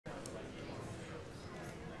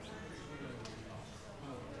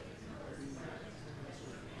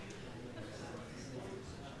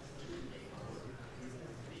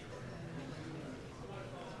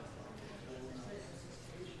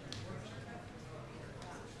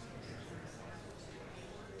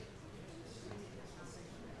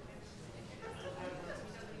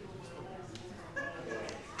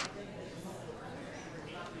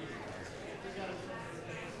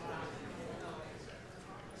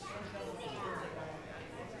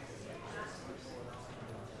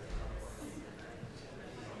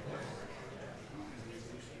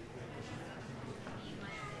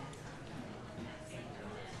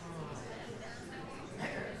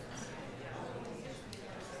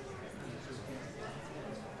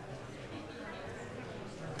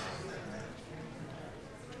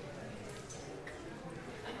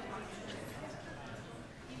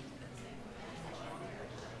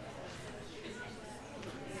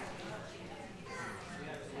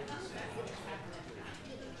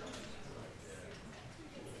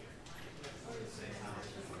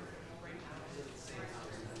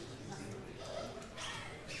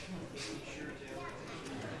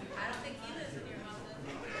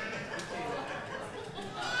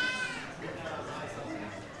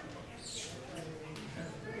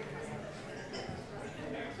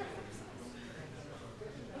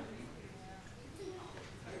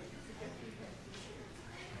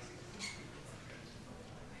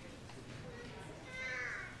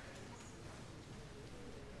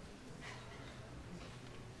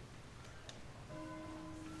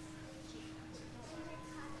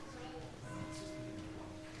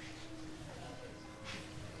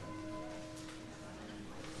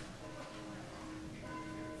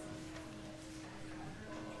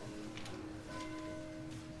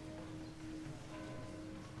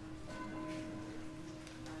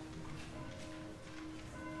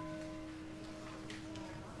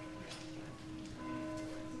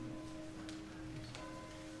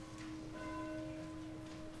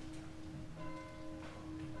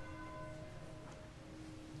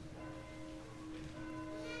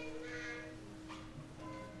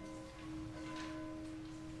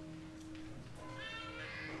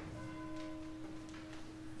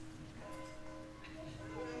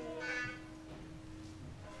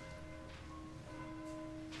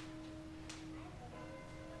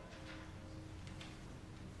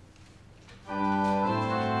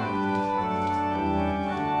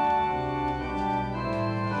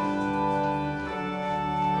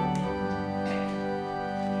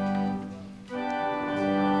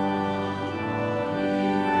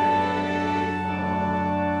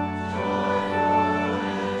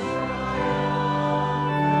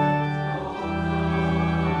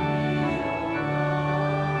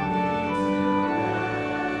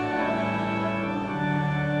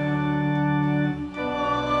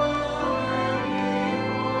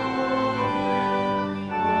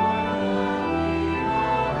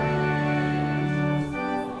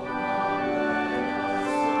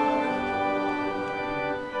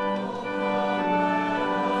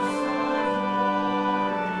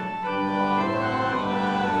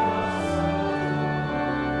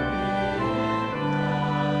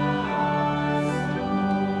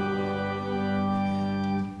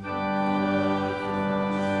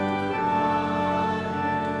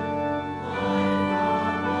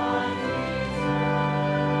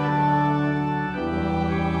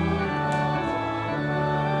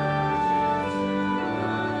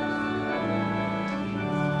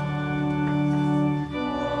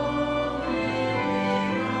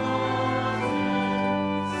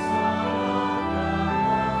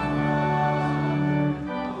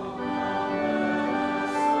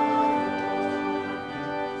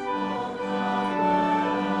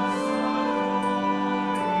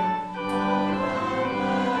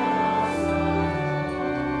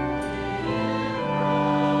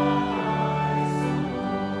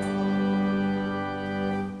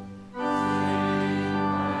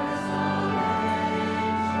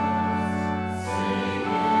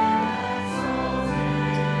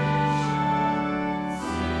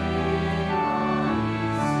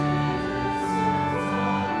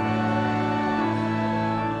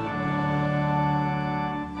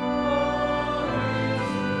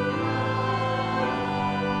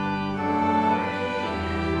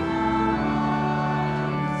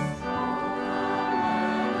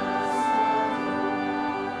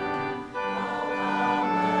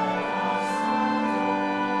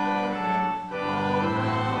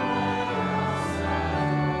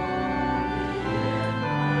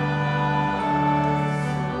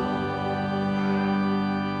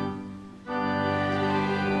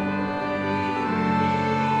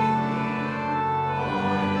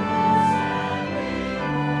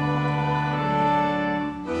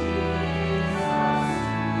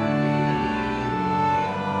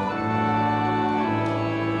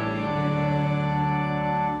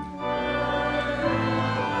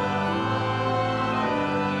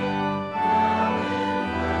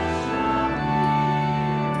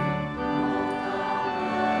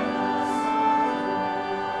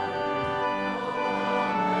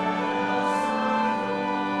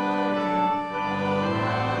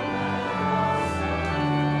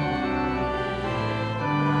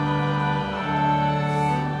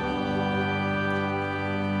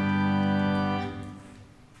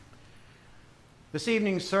This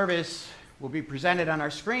evening's service will be presented on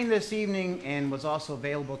our screen this evening and was also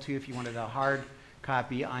available to you if you wanted a hard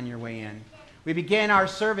copy on your way in. We begin our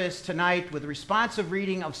service tonight with a responsive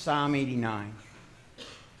reading of Psalm 89.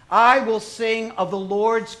 I will sing of the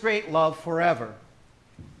Lord's great love forever.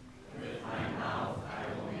 With my mouth I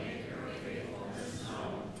will make your faithfulness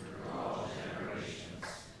known through all generations.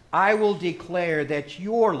 I will declare that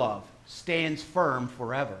your love stands firm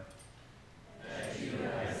forever. That you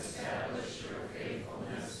have established your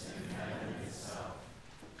faithfulness in heaven itself.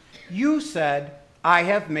 You said, I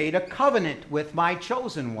have made a covenant with my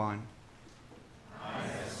chosen one. I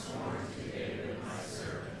have sworn to David my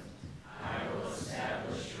servant, I will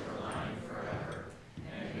establish your line forever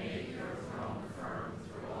and make your throne firm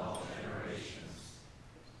through all generations.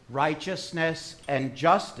 Righteousness and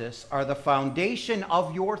justice are the foundation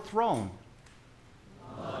of your throne.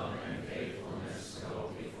 Love and faithfulness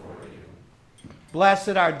go before you.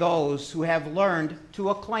 Blessed are those who have learned to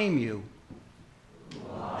acclaim you. Who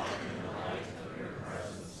walk in the light of your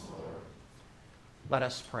presence, Lord. Let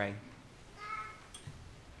us pray.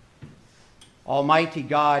 Almighty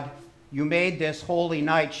God, you made this holy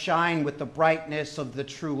night shine with the brightness of the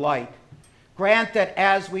true light. Grant that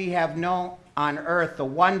as we have known on earth the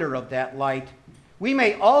wonder of that light, we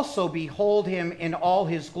may also behold him in all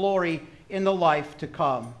his glory in the life to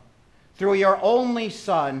come. Through your only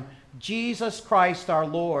Son, Jesus Christ our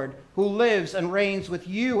Lord, who lives and reigns with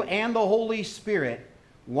you and the Holy Spirit,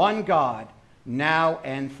 one God, now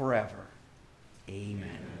and forever.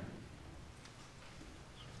 Amen.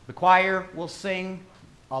 The choir will sing,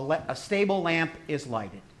 A Stable Lamp is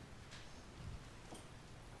Lighted.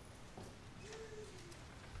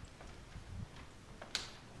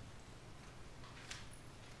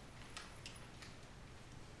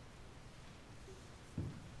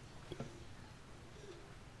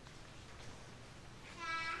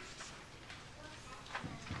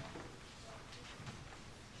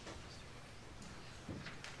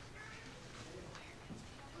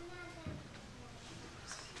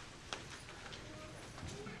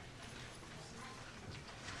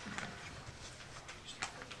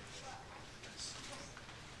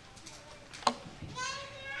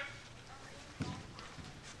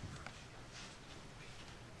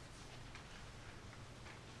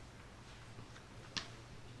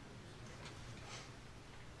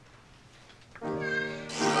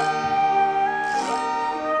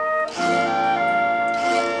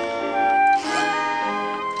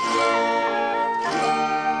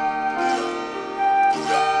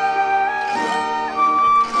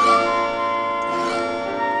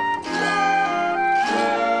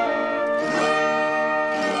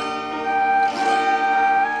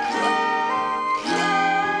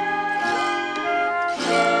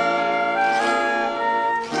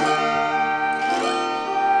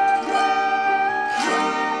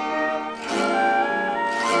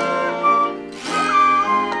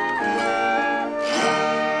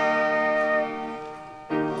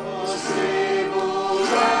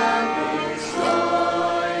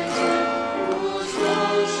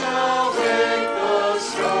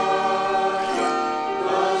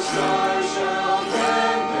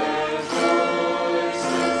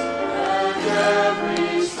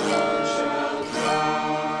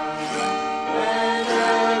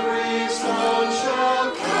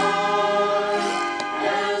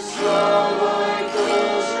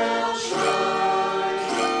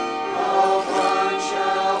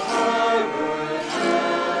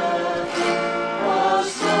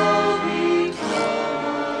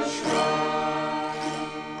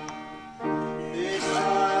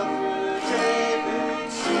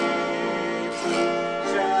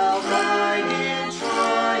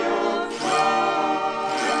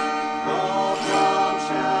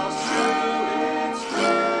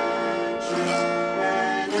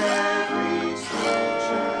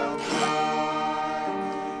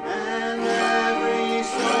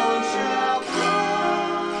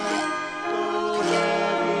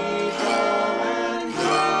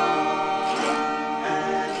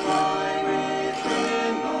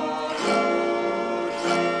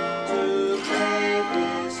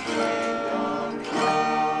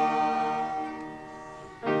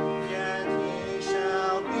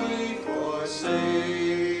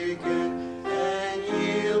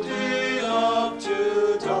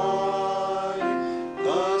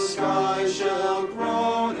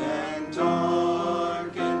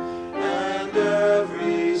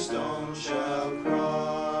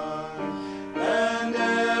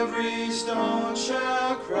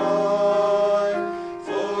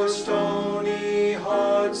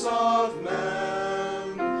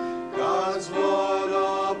 God's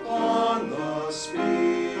blood upon the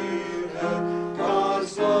spearhead.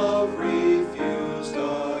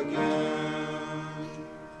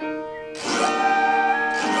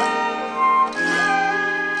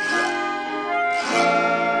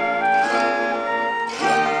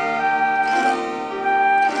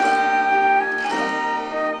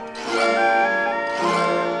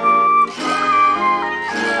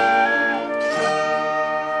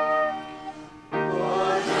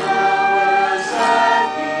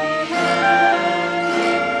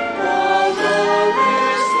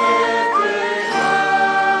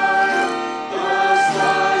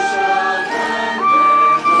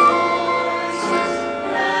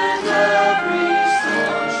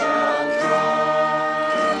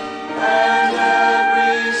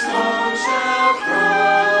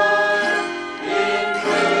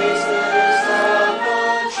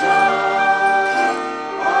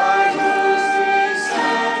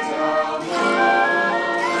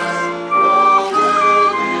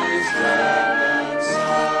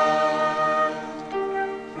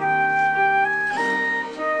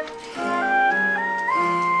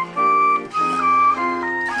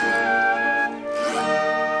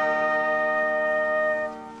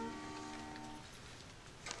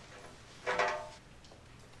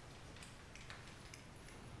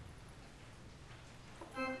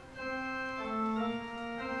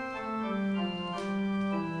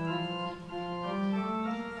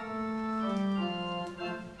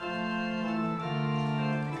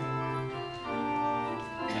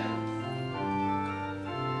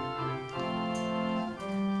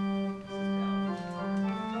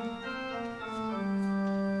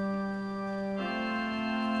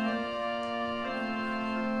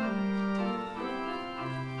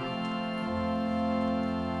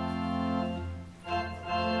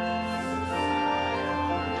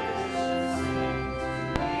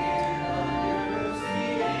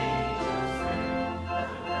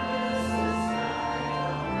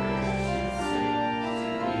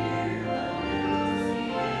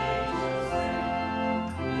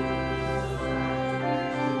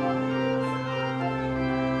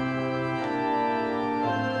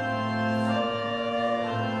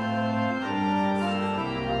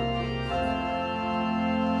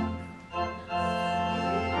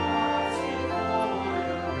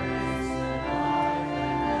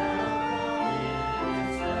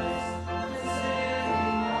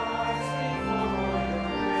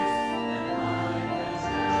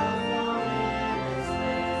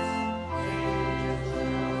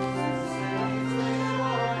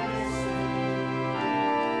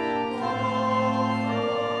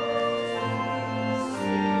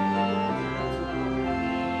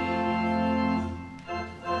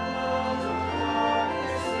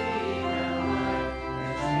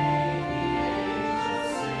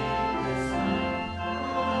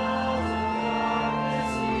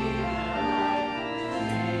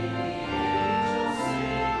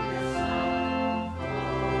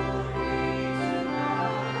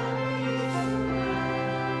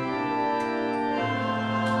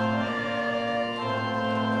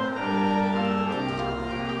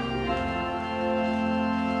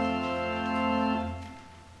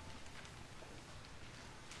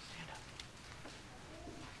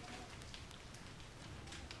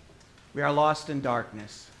 We are lost in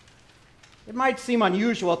darkness. It might seem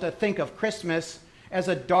unusual to think of Christmas as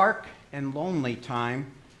a dark and lonely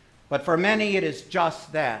time, but for many it is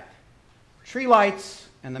just that. Tree lights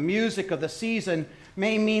and the music of the season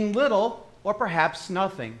may mean little or perhaps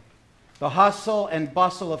nothing. The hustle and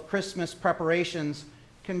bustle of Christmas preparations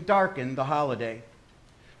can darken the holiday.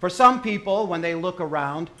 For some people, when they look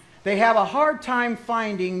around, they have a hard time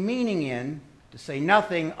finding meaning in, to say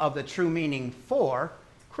nothing of the true meaning for,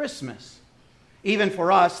 Christmas. Even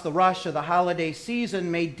for us, the rush of the holiday season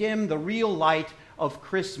may dim the real light of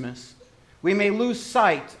Christmas. We may lose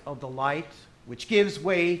sight of the light which gives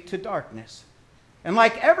way to darkness. And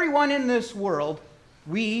like everyone in this world,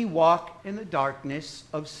 we walk in the darkness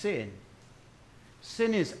of sin.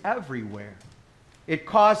 Sin is everywhere. It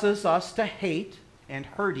causes us to hate and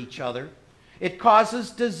hurt each other. It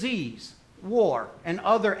causes disease, war, and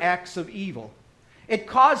other acts of evil. It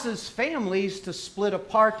causes families to split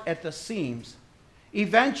apart at the seams.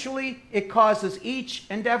 Eventually, it causes each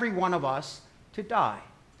and every one of us to die.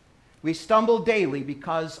 We stumble daily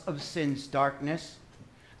because of sin's darkness.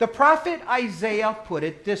 The prophet Isaiah put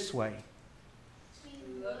it this way: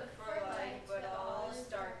 We look for light, but all is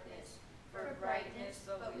darkness, for brightness,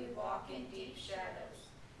 but we walk in deep shadows.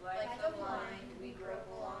 Like the blind, we grope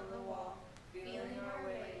along the wall, feeling our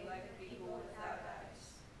way like people without eyes.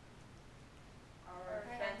 Our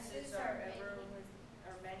offenses are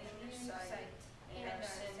many in your sight, and our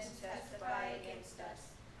sins testify against us.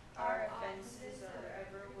 Our offenses are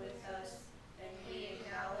ever with us, and we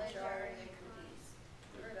acknowledge our iniquities.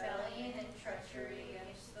 Rebellion and treachery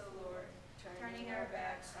against the Lord, turning our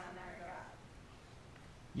backs on our God.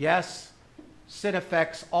 Yes, sin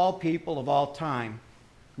affects all people of all time.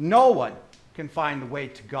 No one can find the way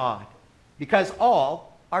to God because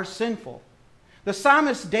all are sinful. The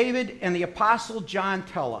psalmist David and the apostle John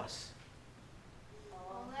tell us,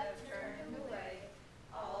 All have turned away,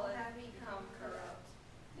 all have become corrupt.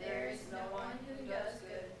 There is no one who does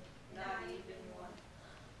good, not even one.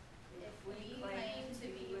 If we claim to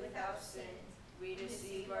be without sin, we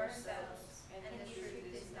deceive ourselves, and the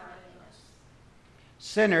truth is not in us.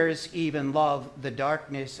 sinners even love the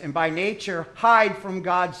darkness and by nature hide from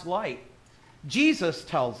God's light. Jesus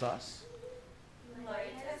tells us,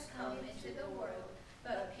 Light has come into the world,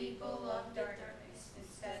 but people love darkness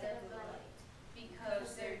instead of the light,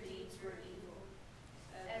 because their deeds were evil.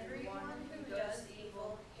 Everyone who does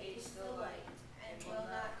evil hates the light, and will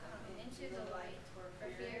not come into the light for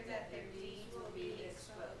fear that their deeds will be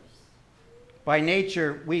exposed. by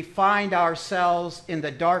nature we find ourselves in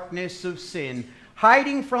the darkness of sin,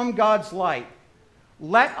 hiding from God's light.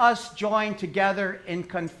 Let us join together in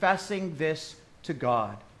confessing this to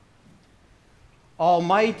God.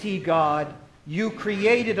 Almighty God, you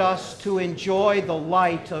created us to enjoy the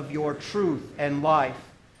light of your truth and life,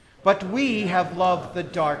 but we have loved the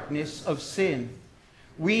darkness of sin.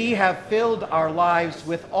 We have filled our lives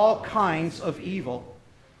with all kinds of evil.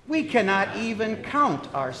 We cannot even count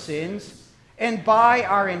our sins, and by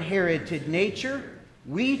our inherited nature,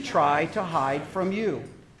 we try to hide from you.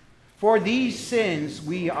 For these sins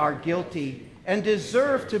we are guilty and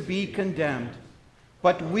deserve to be condemned.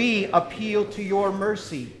 But we appeal to your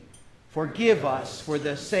mercy. Forgive us for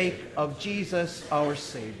the sake of Jesus, our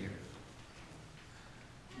Savior.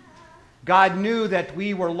 God knew that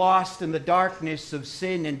we were lost in the darkness of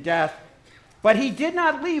sin and death, but he did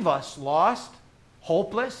not leave us lost,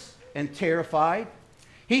 hopeless, and terrified.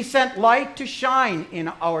 He sent light to shine in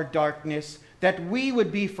our darkness that we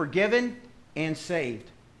would be forgiven and saved.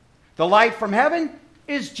 The light from heaven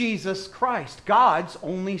is Jesus Christ, God's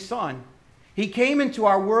only Son. He came into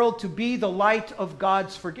our world to be the light of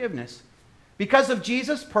God's forgiveness. Because of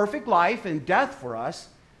Jesus' perfect life and death for us,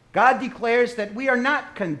 God declares that we are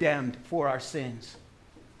not condemned for our sins.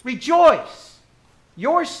 Rejoice!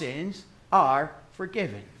 Your sins are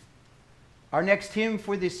forgiven. Our next hymn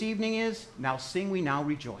for this evening is Now Sing We Now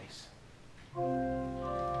Rejoice.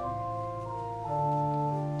 Now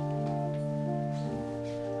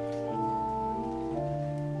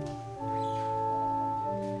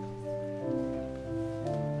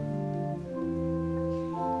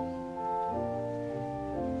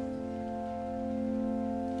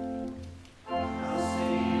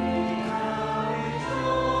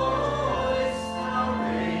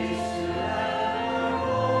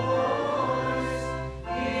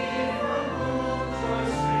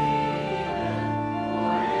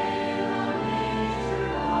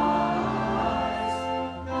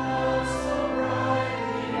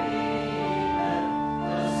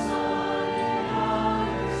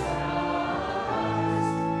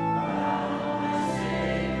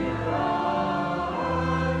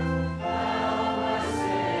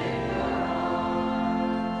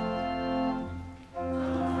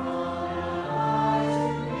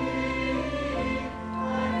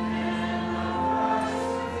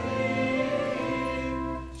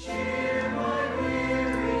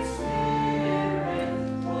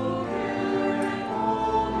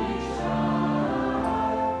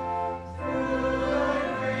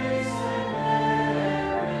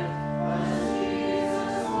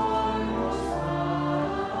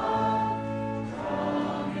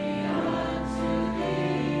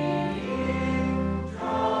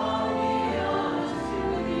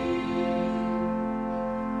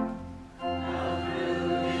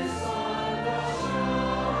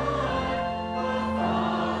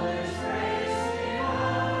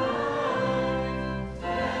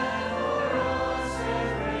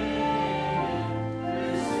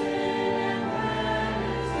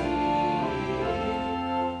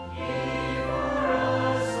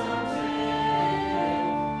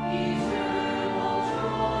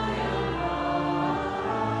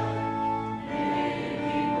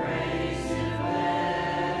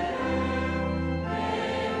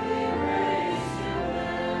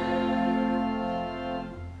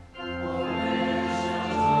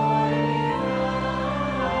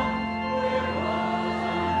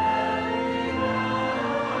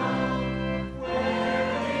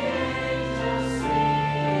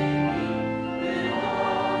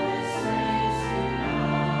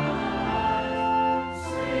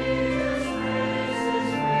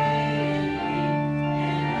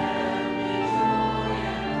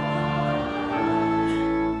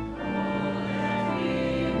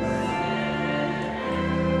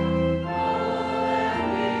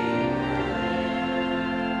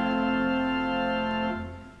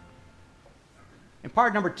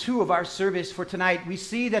part number 2 of our service for tonight, we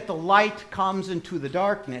see that the light comes into the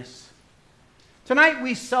darkness. Tonight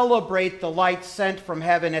we celebrate the light sent from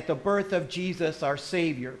heaven at the birth of Jesus, our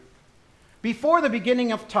Savior. Before the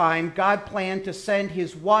beginning of time, God planned to send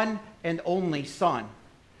his one and only Son.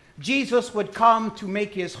 Jesus would come to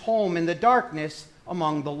make his home in the darkness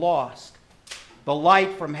among the lost. The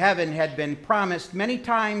light from heaven had been promised many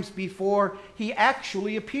times before he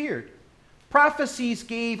actually appeared. Prophecies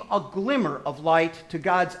gave a glimmer of light to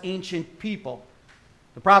God's ancient people.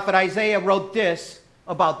 The prophet Isaiah wrote this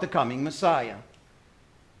about the coming Messiah.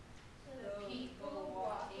 The people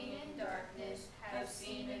walking in darkness have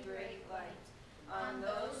seen a great light. On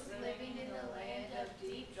those living in the land of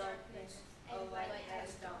deep darkness, a light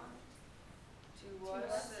has dawned. To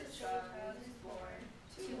us a child is born,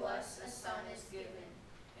 to us a son is given,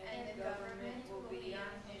 and the government will be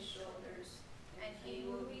on his shoulders, and he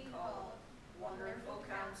will be called Wonderful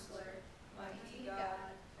Counselor, Mighty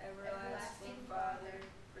God, Everlasting Father,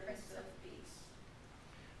 Prince of Peace.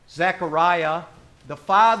 Zechariah, the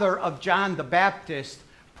father of John the Baptist,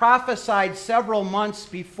 prophesied several months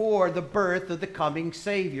before the birth of the coming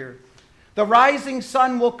Savior. The rising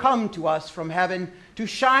sun will come to us from heaven to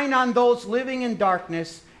shine on those living in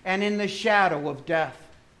darkness and in the shadow of death,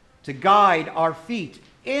 to guide our feet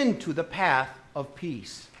into the path of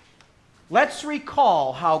peace. Let's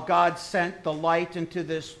recall how God sent the light into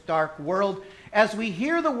this dark world as we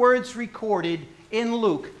hear the words recorded in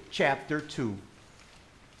Luke chapter 2.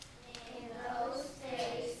 In those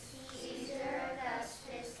days, Caesar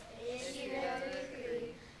Augustus issued a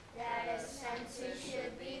decree that a census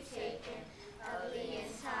should be taken of the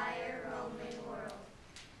entire Roman world.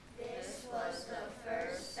 This was the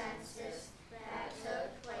first census that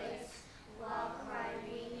took place while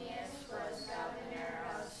Quirinius was governor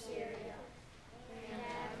of Syria, and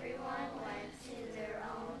everyone went to their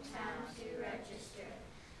own town to register.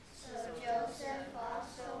 So Joseph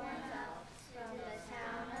also went out from the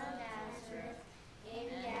town of Nazareth in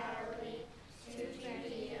Galilee to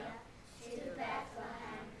Judea, to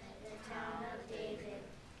Bethlehem, the town of David,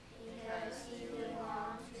 because he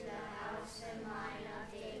belonged to the house and line of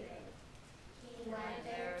David. He went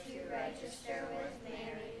there to register with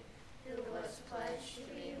Mary, who was pledged to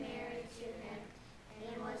be married to him,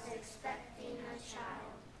 and was expecting a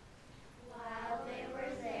child. While they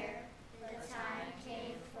were there, the time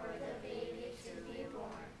came for the baby to be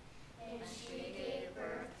born, and she gave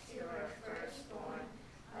birth to her firstborn,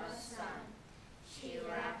 a son. She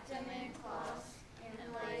wrapped him in cloths and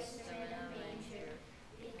placed him in a manger,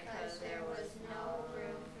 because there was no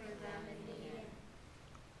room for them in the inn.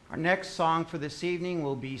 Our next song for this evening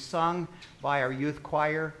will be sung by our youth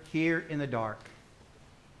choir, Here in the Dark.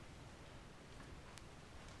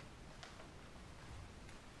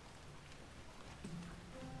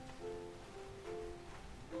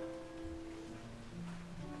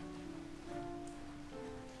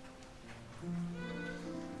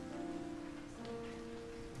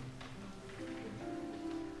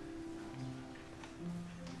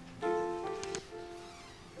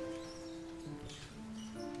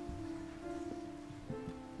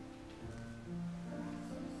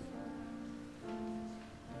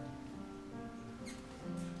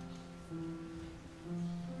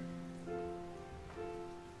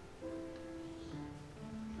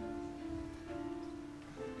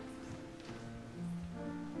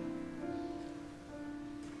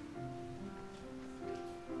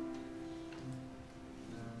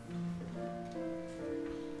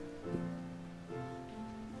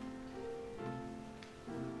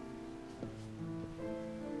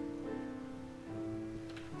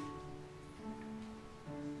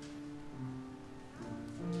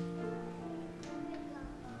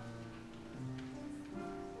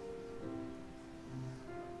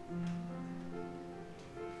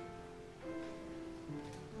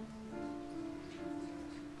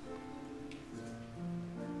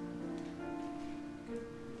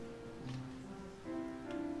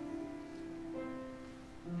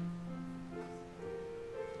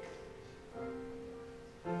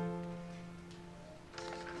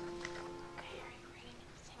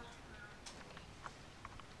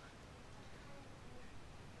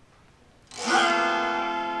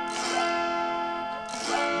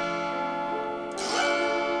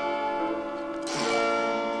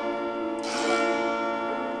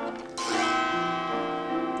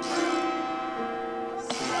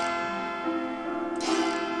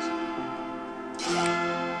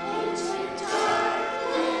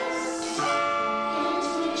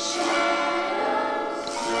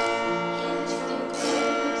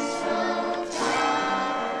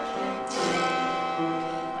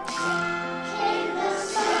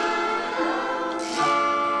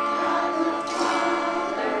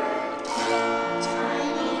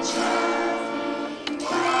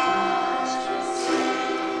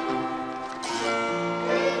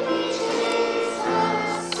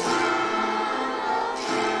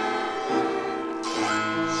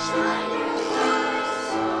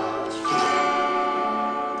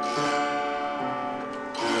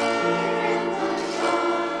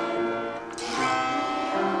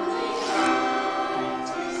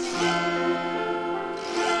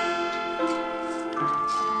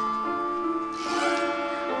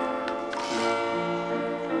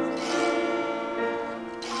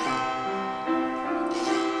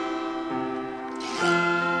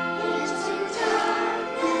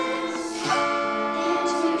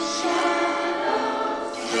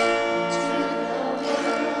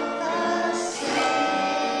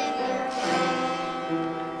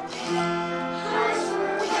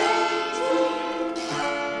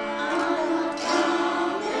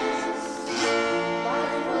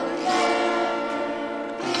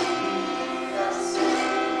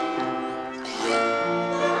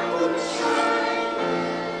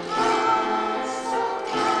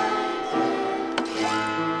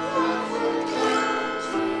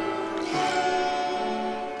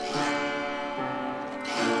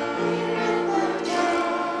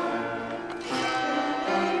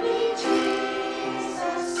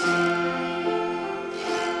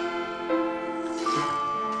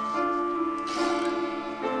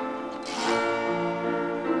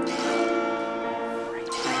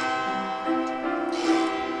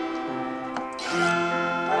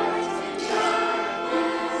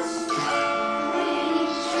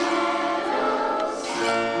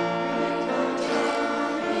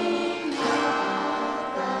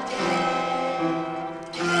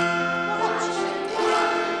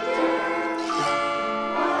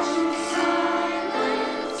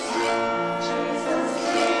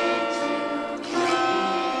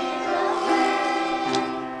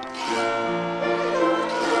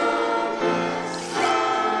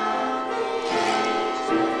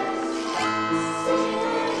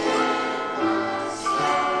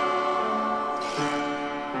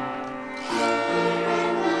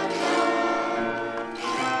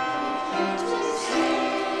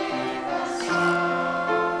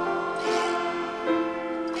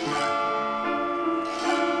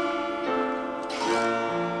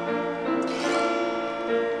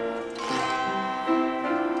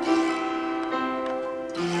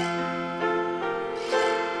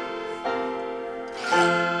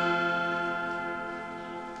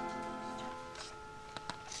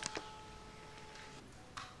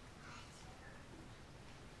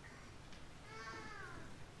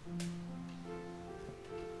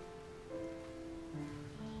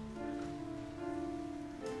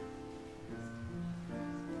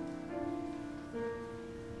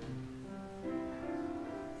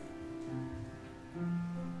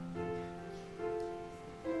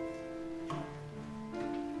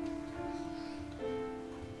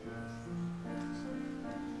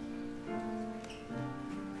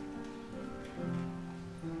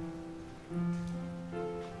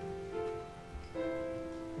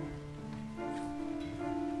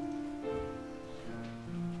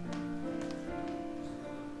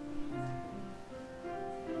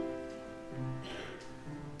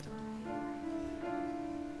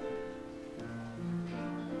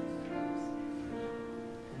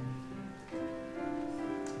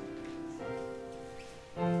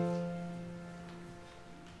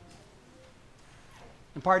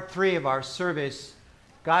 In part 3 of our service,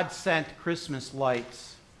 God sent Christmas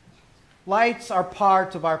lights. Lights are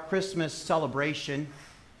part of our Christmas celebration.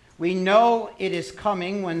 We know it is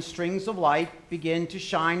coming when strings of light begin to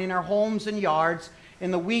shine in our homes and yards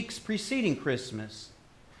in the weeks preceding Christmas.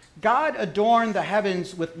 God adorned the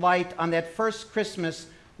heavens with light on that first Christmas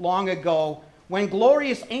long ago when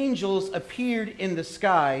glorious angels appeared in the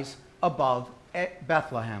skies above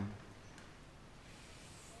Bethlehem.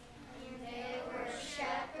 And there were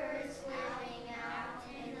shepherds living out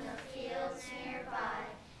in the fields nearby,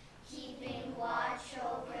 keeping watch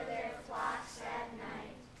over their flocks at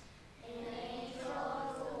night. An angel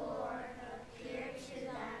of the Lord appeared to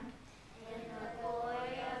them, and the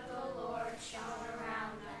glory of the Lord shone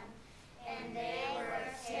around them, and they were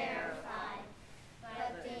terrified.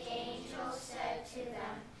 But the angel said to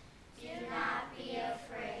them, "Do not be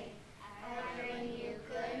afraid. I bring you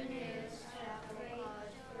good news of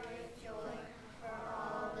great joy for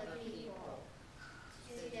all the people.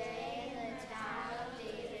 Today in the town of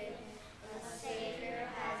David, a Savior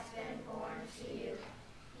has been born to you.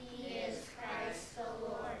 He is Christ the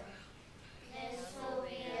Lord. This will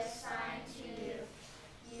be a sign to you.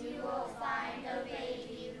 You will find a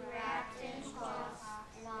baby wrapped in cloths,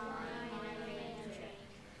 lying in a manger."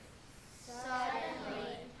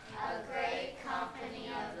 Suddenly, a great company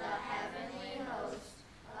of the heavenly host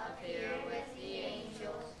appeared with the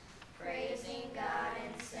angels, praising God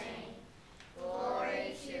and saying,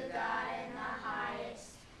 "Glory to God in the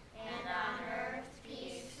highest, and on earth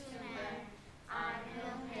peace to men, on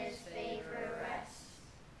whom his favor rests."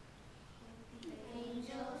 The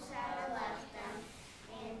angels had left them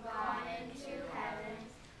and gone into heaven.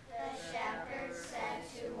 The shepherds said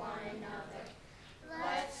to one another,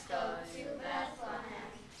 "Let's go to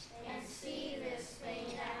Bethlehem and see this thing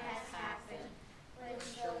that has happened,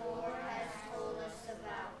 which the Lord has told us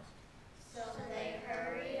about." So they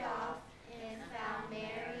hurried off and found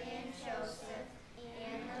Mary and Joseph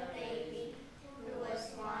and the baby, who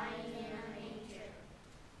was lying in a manger.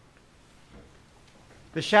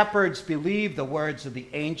 The shepherds believed the words of the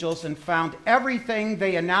angels and found everything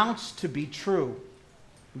they announced to be true.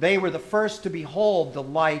 They were the first to behold the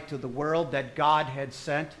light of the world that God had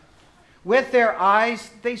sent. With their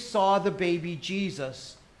eyes, they saw the baby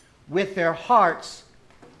Jesus. With their hearts,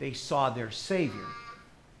 they saw their Savior.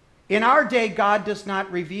 In our day, God does not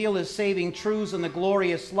reveal his saving truths in the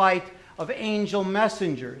glorious light of angel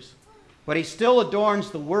messengers, but he still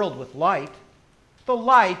adorns the world with light, the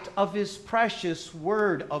light of his precious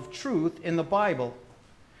word of truth in the Bible.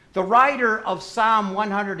 The writer of Psalm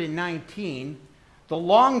 119, the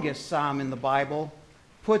longest psalm in the Bible,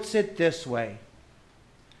 puts it this way: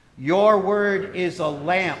 "Your word is a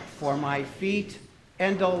lamp for my feet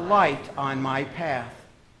and a light on my path.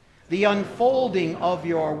 The unfolding of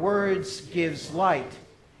your words gives light.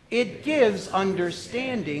 It gives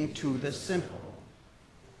understanding to the simple."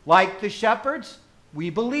 Like the shepherds, we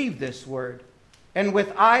believe this word. And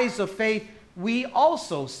with eyes of faith, we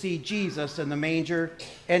also see Jesus in the manger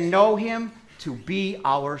and know him to be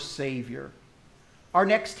our Savior. Our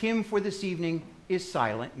next hymn for this evening is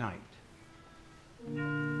Silent Night.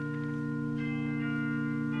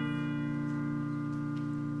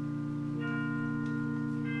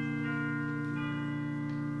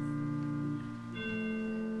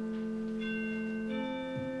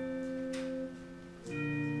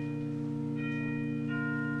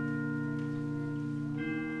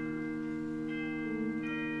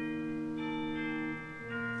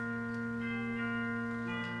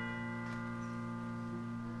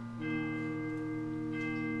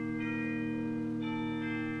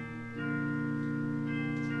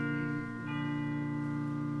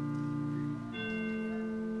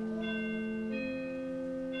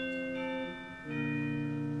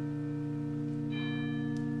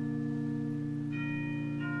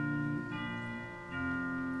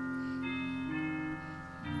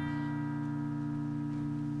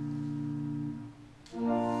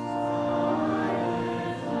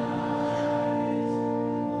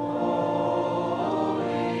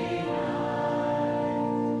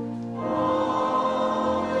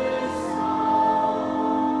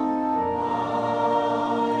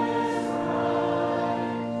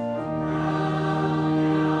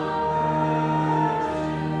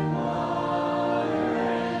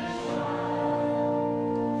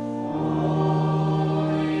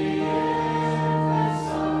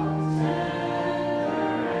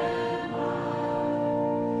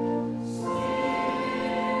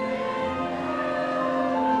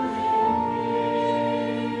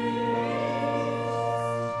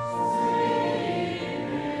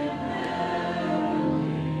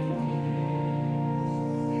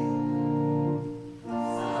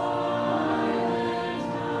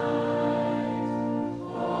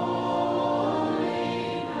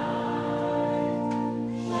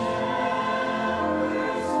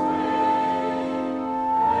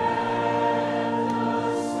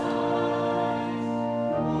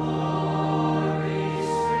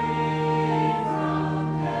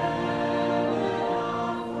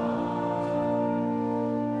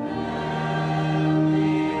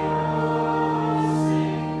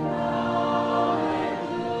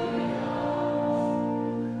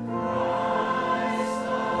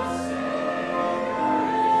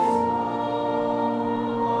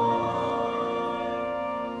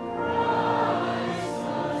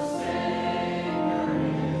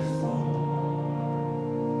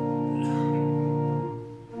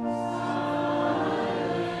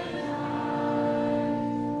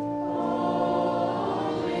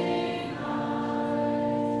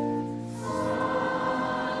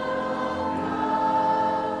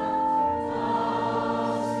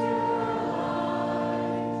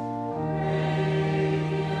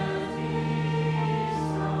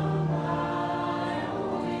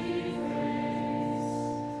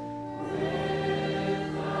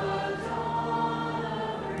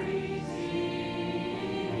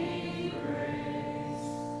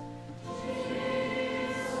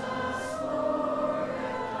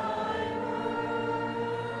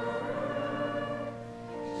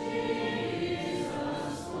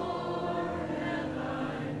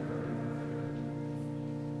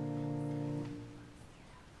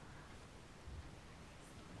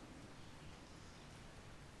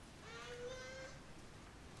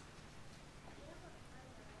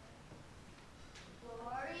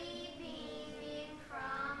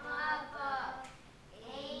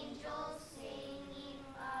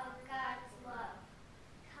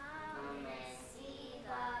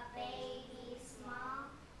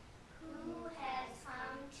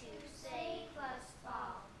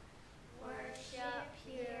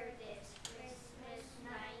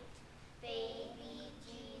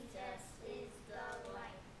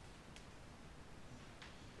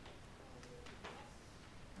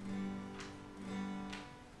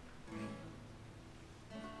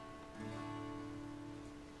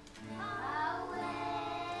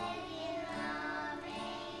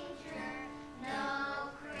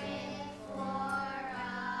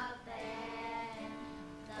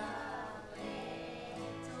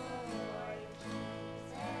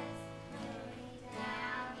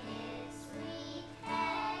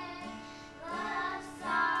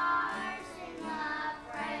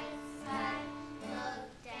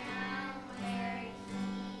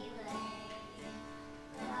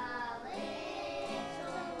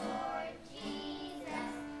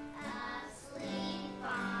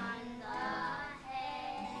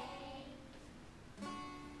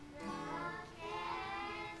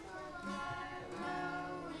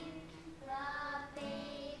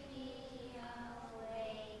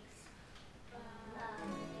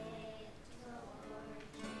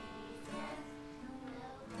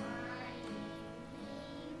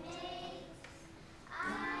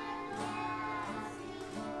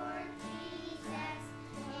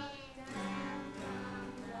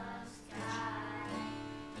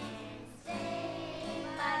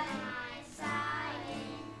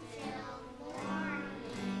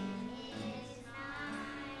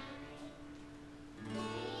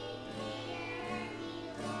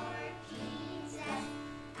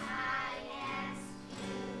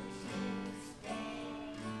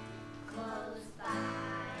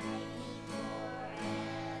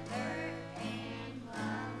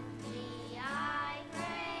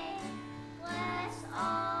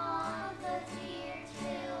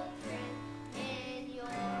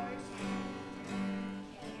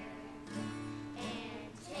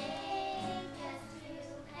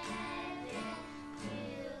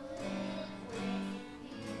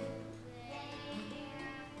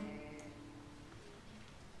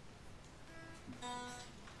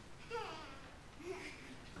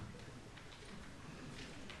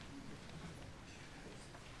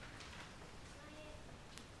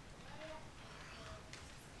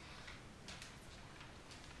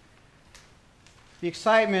 The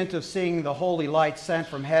excitement of seeing the holy light sent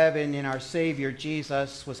from heaven in our Savior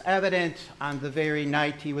Jesus was evident on the very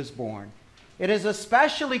night he was born. It is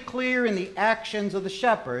especially clear in the actions of the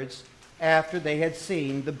shepherds after they had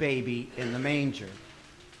seen the baby in the manger.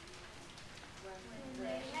 When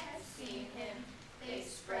they had seen him, they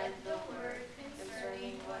spread the word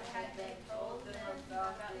concerning what had been told them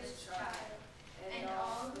about this child. And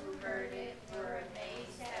all who heard it were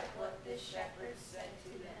amazed at what the shepherds said to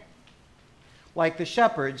them. Like the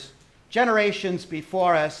shepherds, generations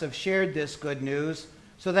before us have shared this good news,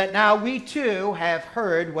 so that now we too have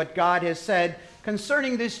heard what God has said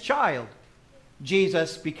concerning this child.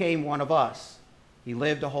 Jesus became one of us. He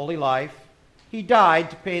lived a holy life. He died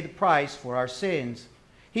to pay the price for our sins.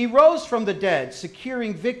 He rose from the dead,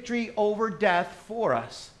 securing victory over death for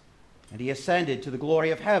us. And he ascended to the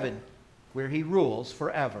glory of heaven, where he rules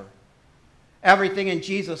forever. Everything in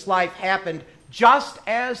Jesus' life happened just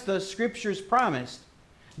as the scriptures promised.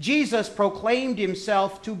 Jesus proclaimed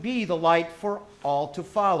himself to be the light for all to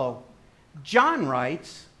follow. John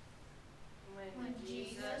writes, When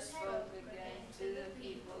Jesus spoke again to the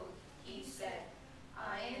people, he said,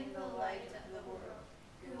 I am the light of the world.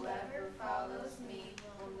 Whoever follows me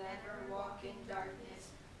will never walk in darkness,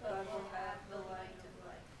 but will have the light of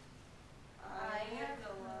life. I have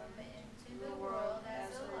come into the world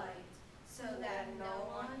as a light, so that no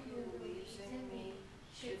one who believes in me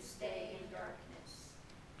should stay in darkness.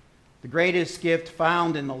 the greatest gift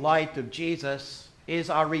found in the light of Jesus is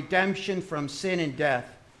our redemption from sin and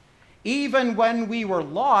death. Even when we were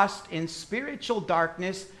lost in spiritual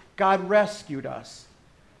darkness, God rescued us.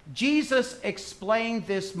 Jesus explained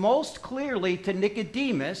this most clearly to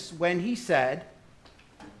Nicodemus when he said,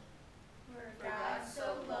 For God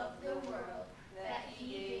so loved the world that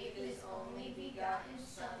he gave his only begotten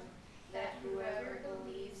Son, that whoever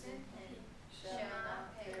believes in him shall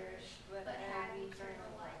not perish, but have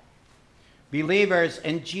eternal life. Believers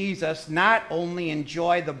in Jesus not only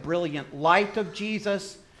enjoy the brilliant light of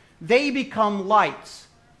Jesus, they become lights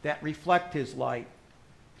that reflect his light.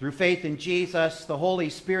 Through faith in Jesus, the Holy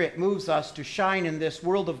Spirit moves us to shine in this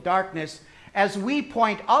world of darkness as we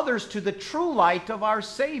point others to the true light of our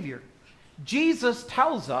Savior. Jesus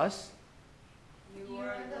tells us, You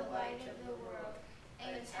are the light of the world.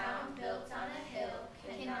 A town built on a hill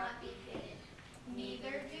cannot be hidden.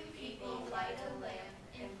 Neither do people light a lamp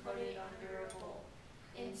and put it under a bowl.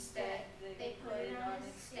 Instead, they put it on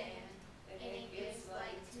a stand, and it gives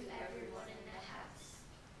light to everyone in the house.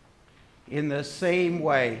 in the same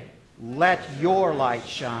way, let your light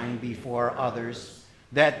shine before others,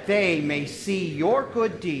 that they may see your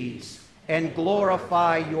good deeds and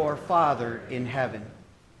glorify your Father in heaven.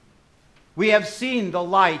 We have seen the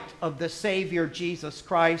light of the Savior Jesus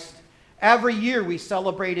Christ. Every year we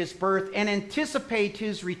celebrate his birth and anticipate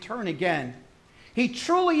his return again. He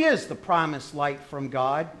truly is the promised light from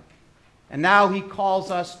God. And now he calls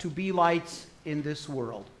us to be lights in this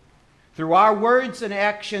world. Through our words and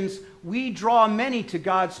actions, we draw many to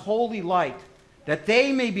God's holy light, that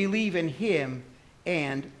they may believe in him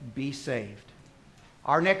and be saved.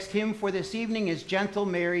 Our next hymn for this evening is Gentle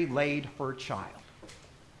Mary Laid Her Child.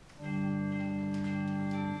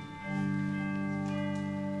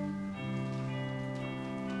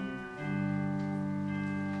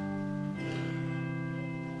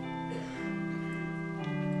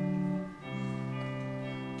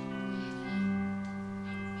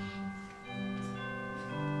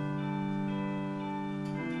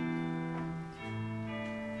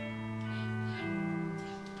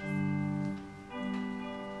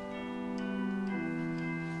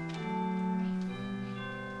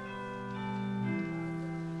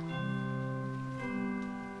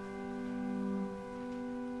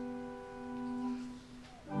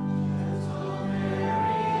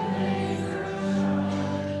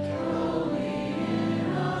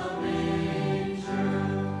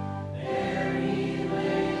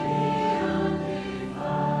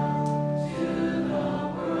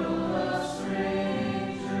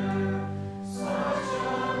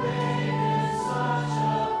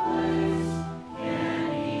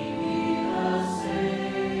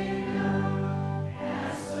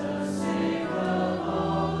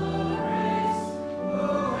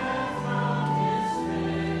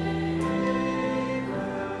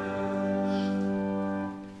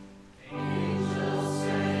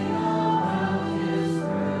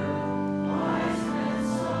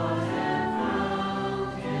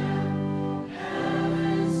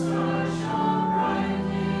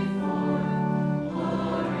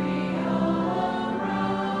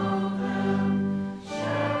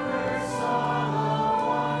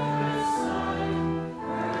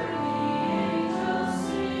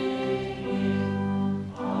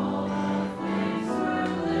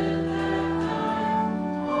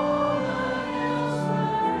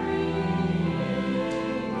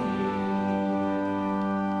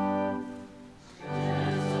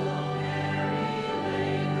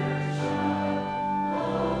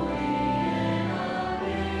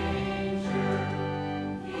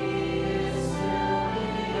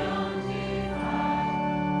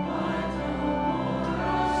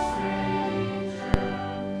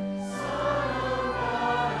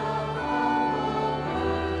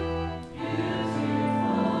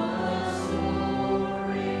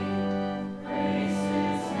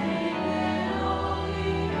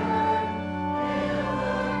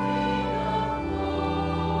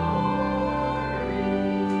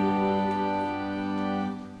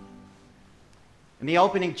 In the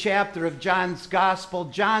opening chapter of John's Gospel,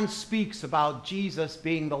 John speaks about Jesus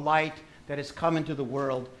being the light that has come into the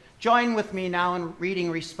world. Join with me now in reading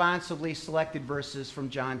responsively selected verses from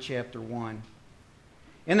John chapter 1.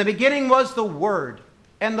 In the beginning was the Word,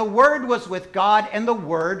 and the Word was with God, and the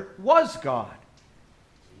Word was God.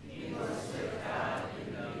 He was with God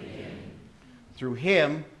in the beginning. Through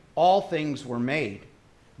him all things were made.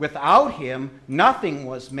 Without him nothing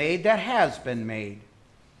was made that has been made.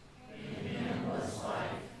 In him was life,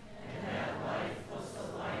 and that life was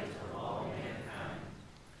the light of all mankind.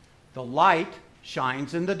 The light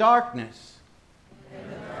shines in the darkness,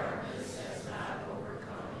 And the darkness has not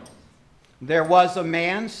overcome it. There was a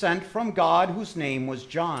man sent from God whose name was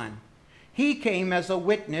John. He came as a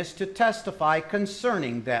witness to testify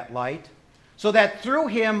concerning that light, so that through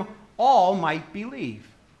him all might believe.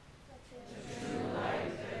 The true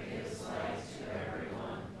light that gives light to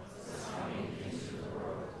everyone was coming into the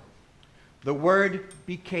world. The Word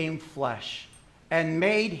became flesh and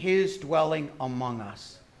made his dwelling among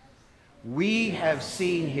us. We have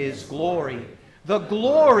seen his glory, the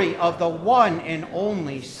glory of the one and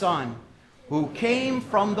only Son, who came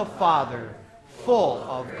from the Father, full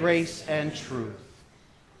of grace and truth.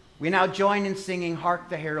 We now join in singing Hark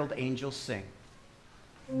the Herald Angels Sing.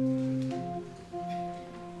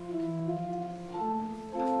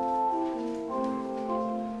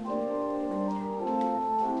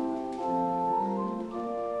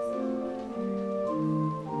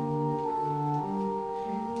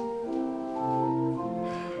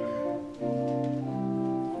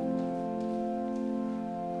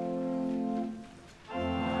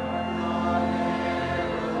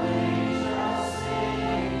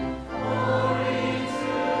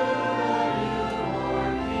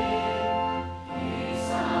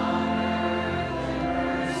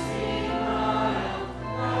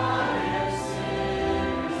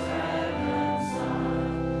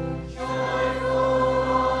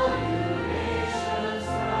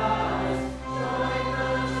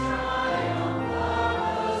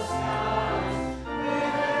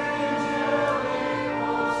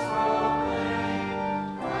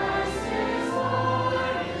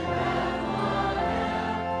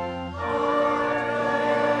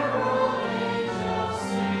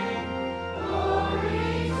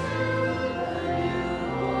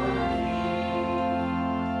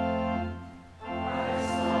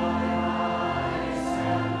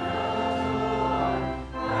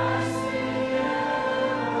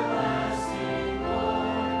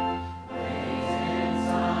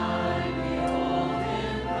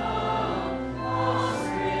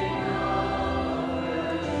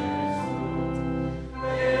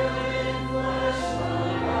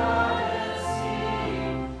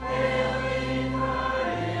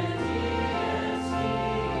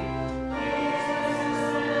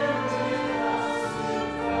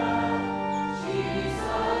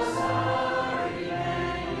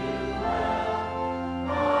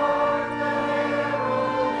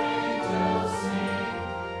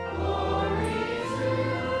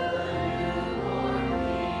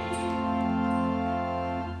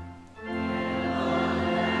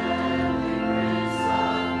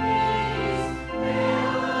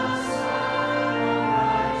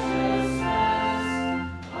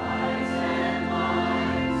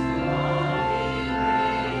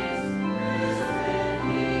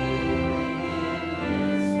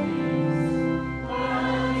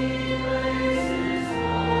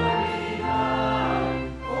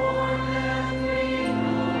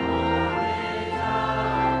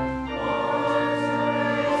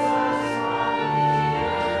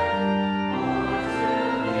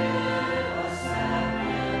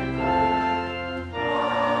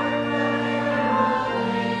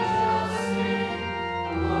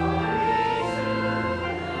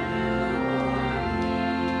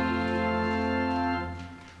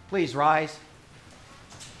 Please rise.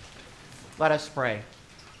 Let us pray.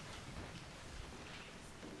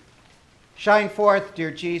 Shine forth,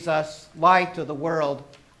 dear Jesus, light of the world,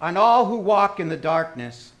 on all who walk in the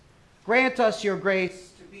darkness. Grant us your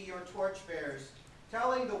grace to be your torchbearers,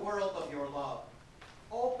 telling the world of your love.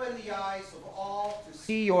 Open the eyes of all to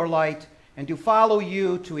see your light and to follow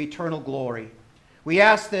you to eternal glory. We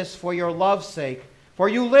ask this for your love's sake, for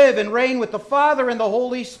you live and reign with the Father and the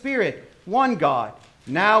Holy Spirit, one God,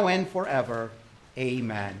 now and forever.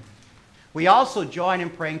 Amen. We also join in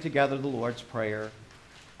praying together the Lord's Prayer.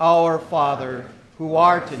 Our Father, who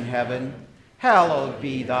art in heaven, hallowed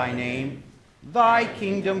be thy name. Thy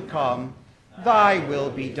kingdom come, thy will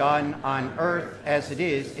be done on earth as it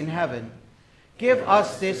is in heaven. Give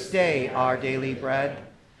us this day our daily bread,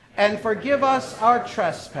 and forgive us our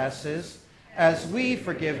trespasses, as we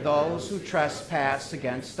forgive those who trespass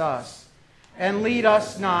against us. And lead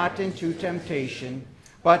us not into temptation,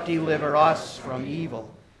 but deliver us from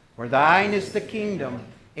evil. For thine is the kingdom,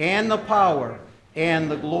 and the power,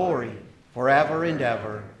 and the glory, forever and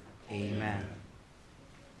ever. Amen.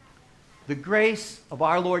 The grace of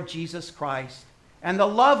our Lord Jesus Christ, and the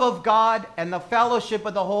love of God, and the fellowship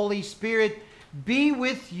of the Holy Spirit be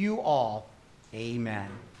with you all. Amen.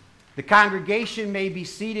 The congregation may be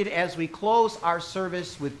seated as we close our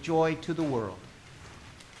service with Joy to the World.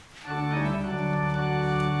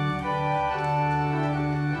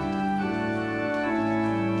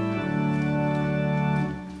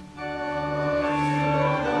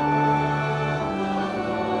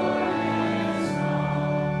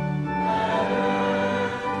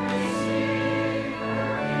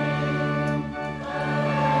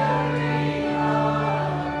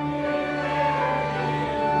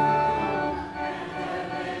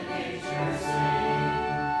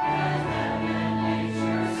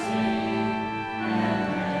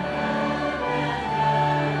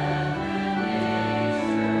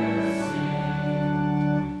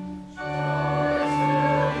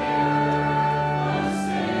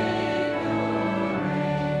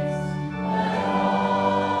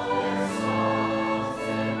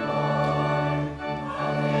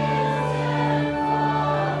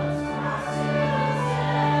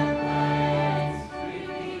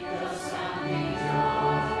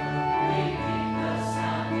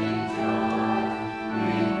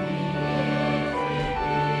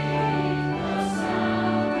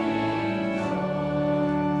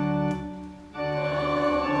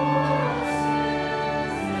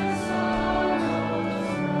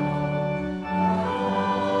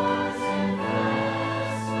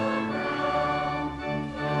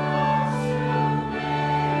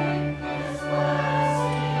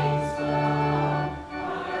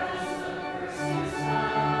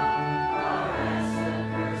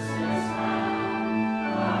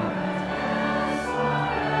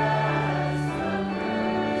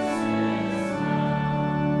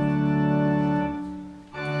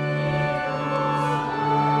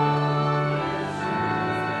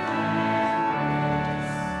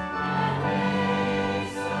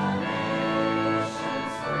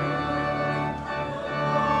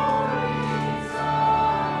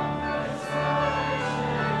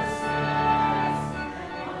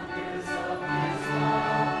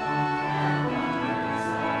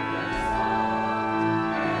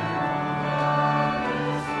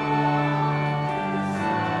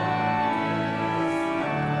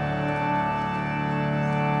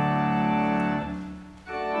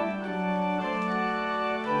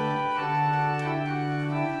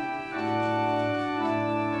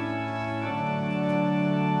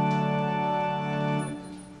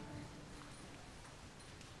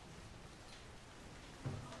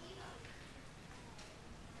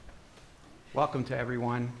 Welcome to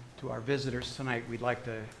everyone. To our visitors tonight, we'd like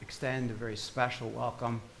to extend a very special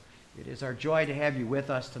welcome. It is our joy to have you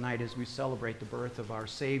with us tonight as we celebrate the birth of our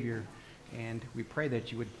Savior, and we pray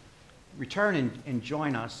that you would return and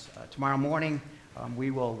join us. Tomorrow morning,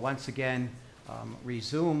 we will once again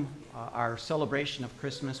resume our celebration of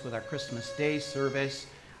Christmas with our Christmas Day service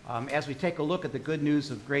as we take a look at the good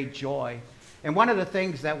news of great joy. And one of the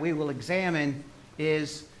things that we will examine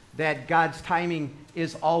is that God's timing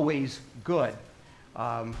is always good.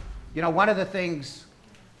 One of the things,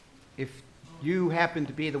 if you happen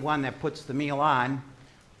to be the one that puts the meal on,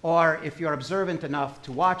 or if you're observant enough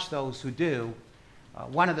to watch those who do,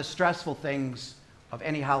 one of the stressful things of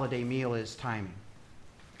any holiday meal is timing.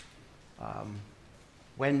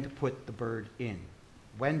 When to put the bird in,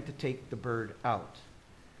 when to take the bird out.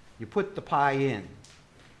 You put the pie in.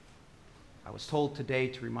 I was told today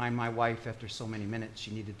to remind my wife after so many minutes she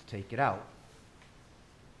needed to take it out.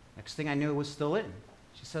 Next thing I knew, it was still in.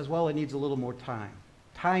 She says, well, it needs a little more time.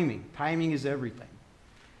 Timing is everything.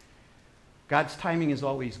 God's timing is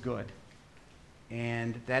always good.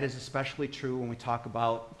 And that is especially true when we talk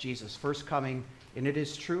about Jesus' first coming, and it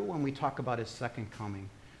is true when we talk about his second coming.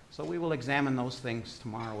 So we will examine those things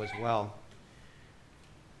tomorrow as well.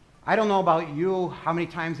 I don't know about you, how many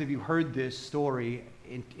times have you heard this story?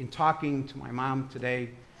 In talking to my mom today,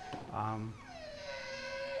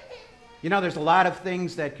 there's a lot of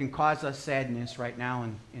things that can cause us sadness right now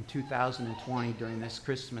in 2020 during this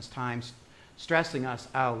Christmas time, stressing us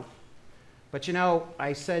out. But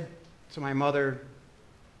I said to my mother,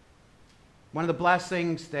 one of the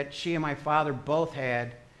blessings that she and my father both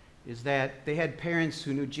had is that they had parents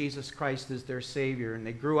who knew Jesus Christ as their Savior, and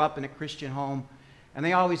they grew up in a Christian home, and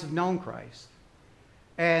they always have known Christ.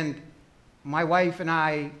 And my wife and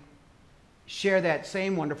I share that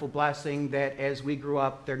same wonderful blessing that as we grew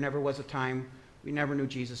up, there never was a time we never knew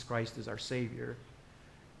Jesus Christ as our Savior.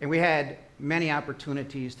 And we had many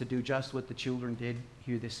opportunities to do just what the children did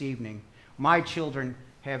here this evening. My children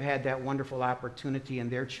have had that wonderful opportunity, and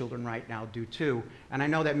their children right now do too. And I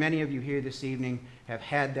know that many of you here this evening have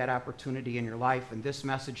had that opportunity in your life, and this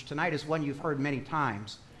message tonight is one you've heard many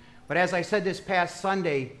times. But as I said this past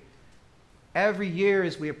Sunday, every year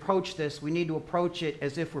as we approach this, we need to approach it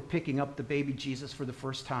as if we're picking up the baby Jesus for the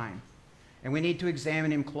first time. And we need to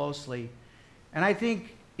examine him closely. And I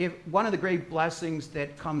think one of the great blessings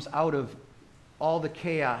that comes out of all the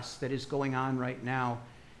chaos that is going on right now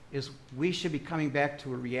is we should be coming back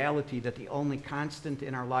to a reality that the only constant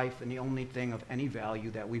in our life and the only thing of any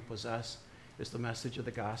value that we possess is the message of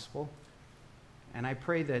the gospel. And I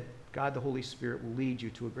pray that God the Holy Spirit will lead you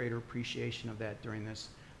to a greater appreciation of that during this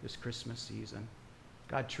Christmas season.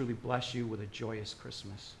 God truly bless you with a joyous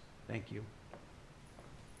Christmas. Thank you.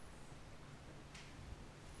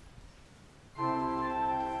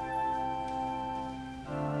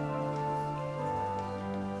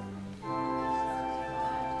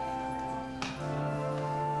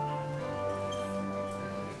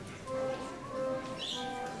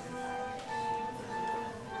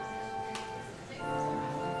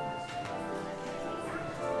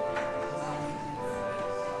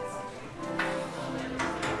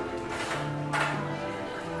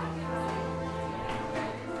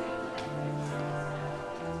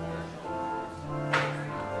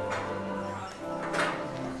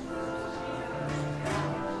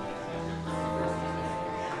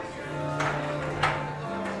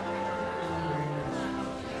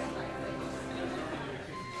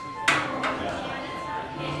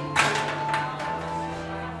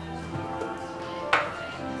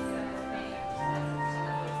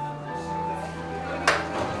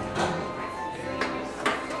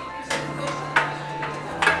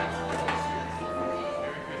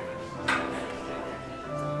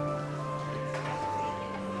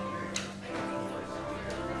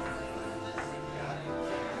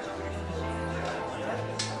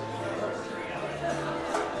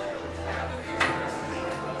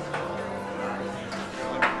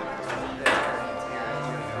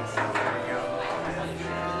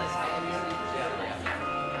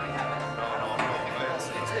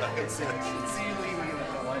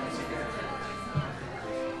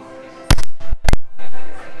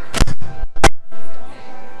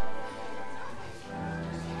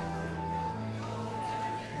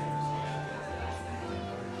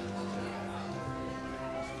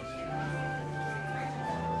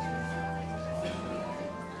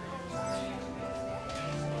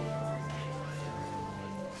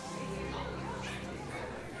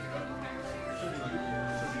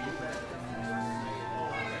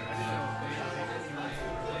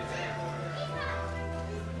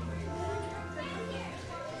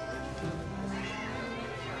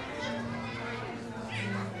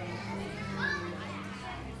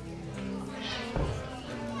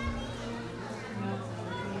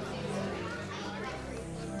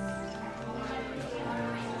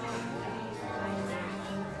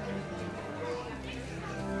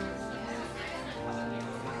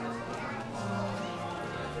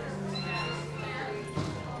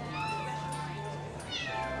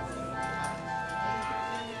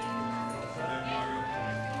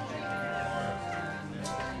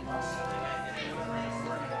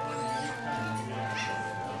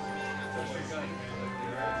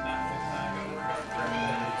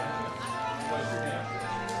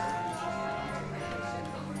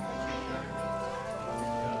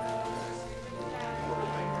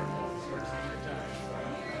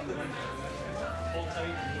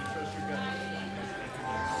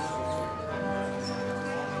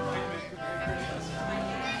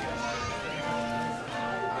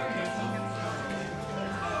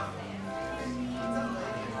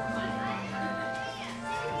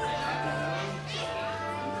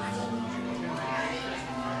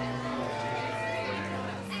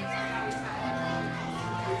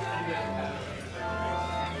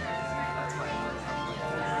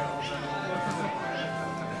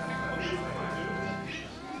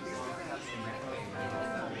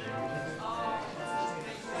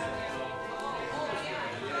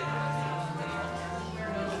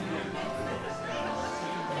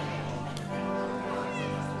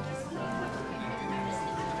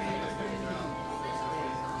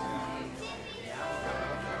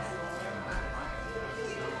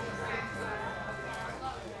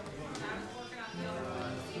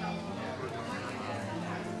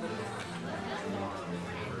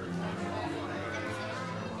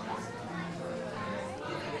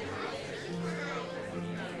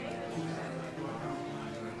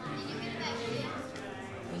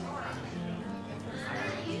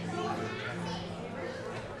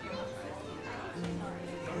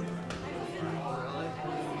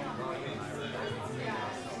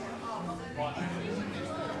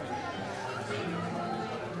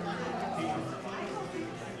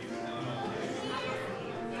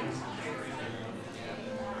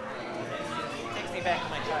 me back to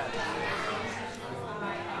my child.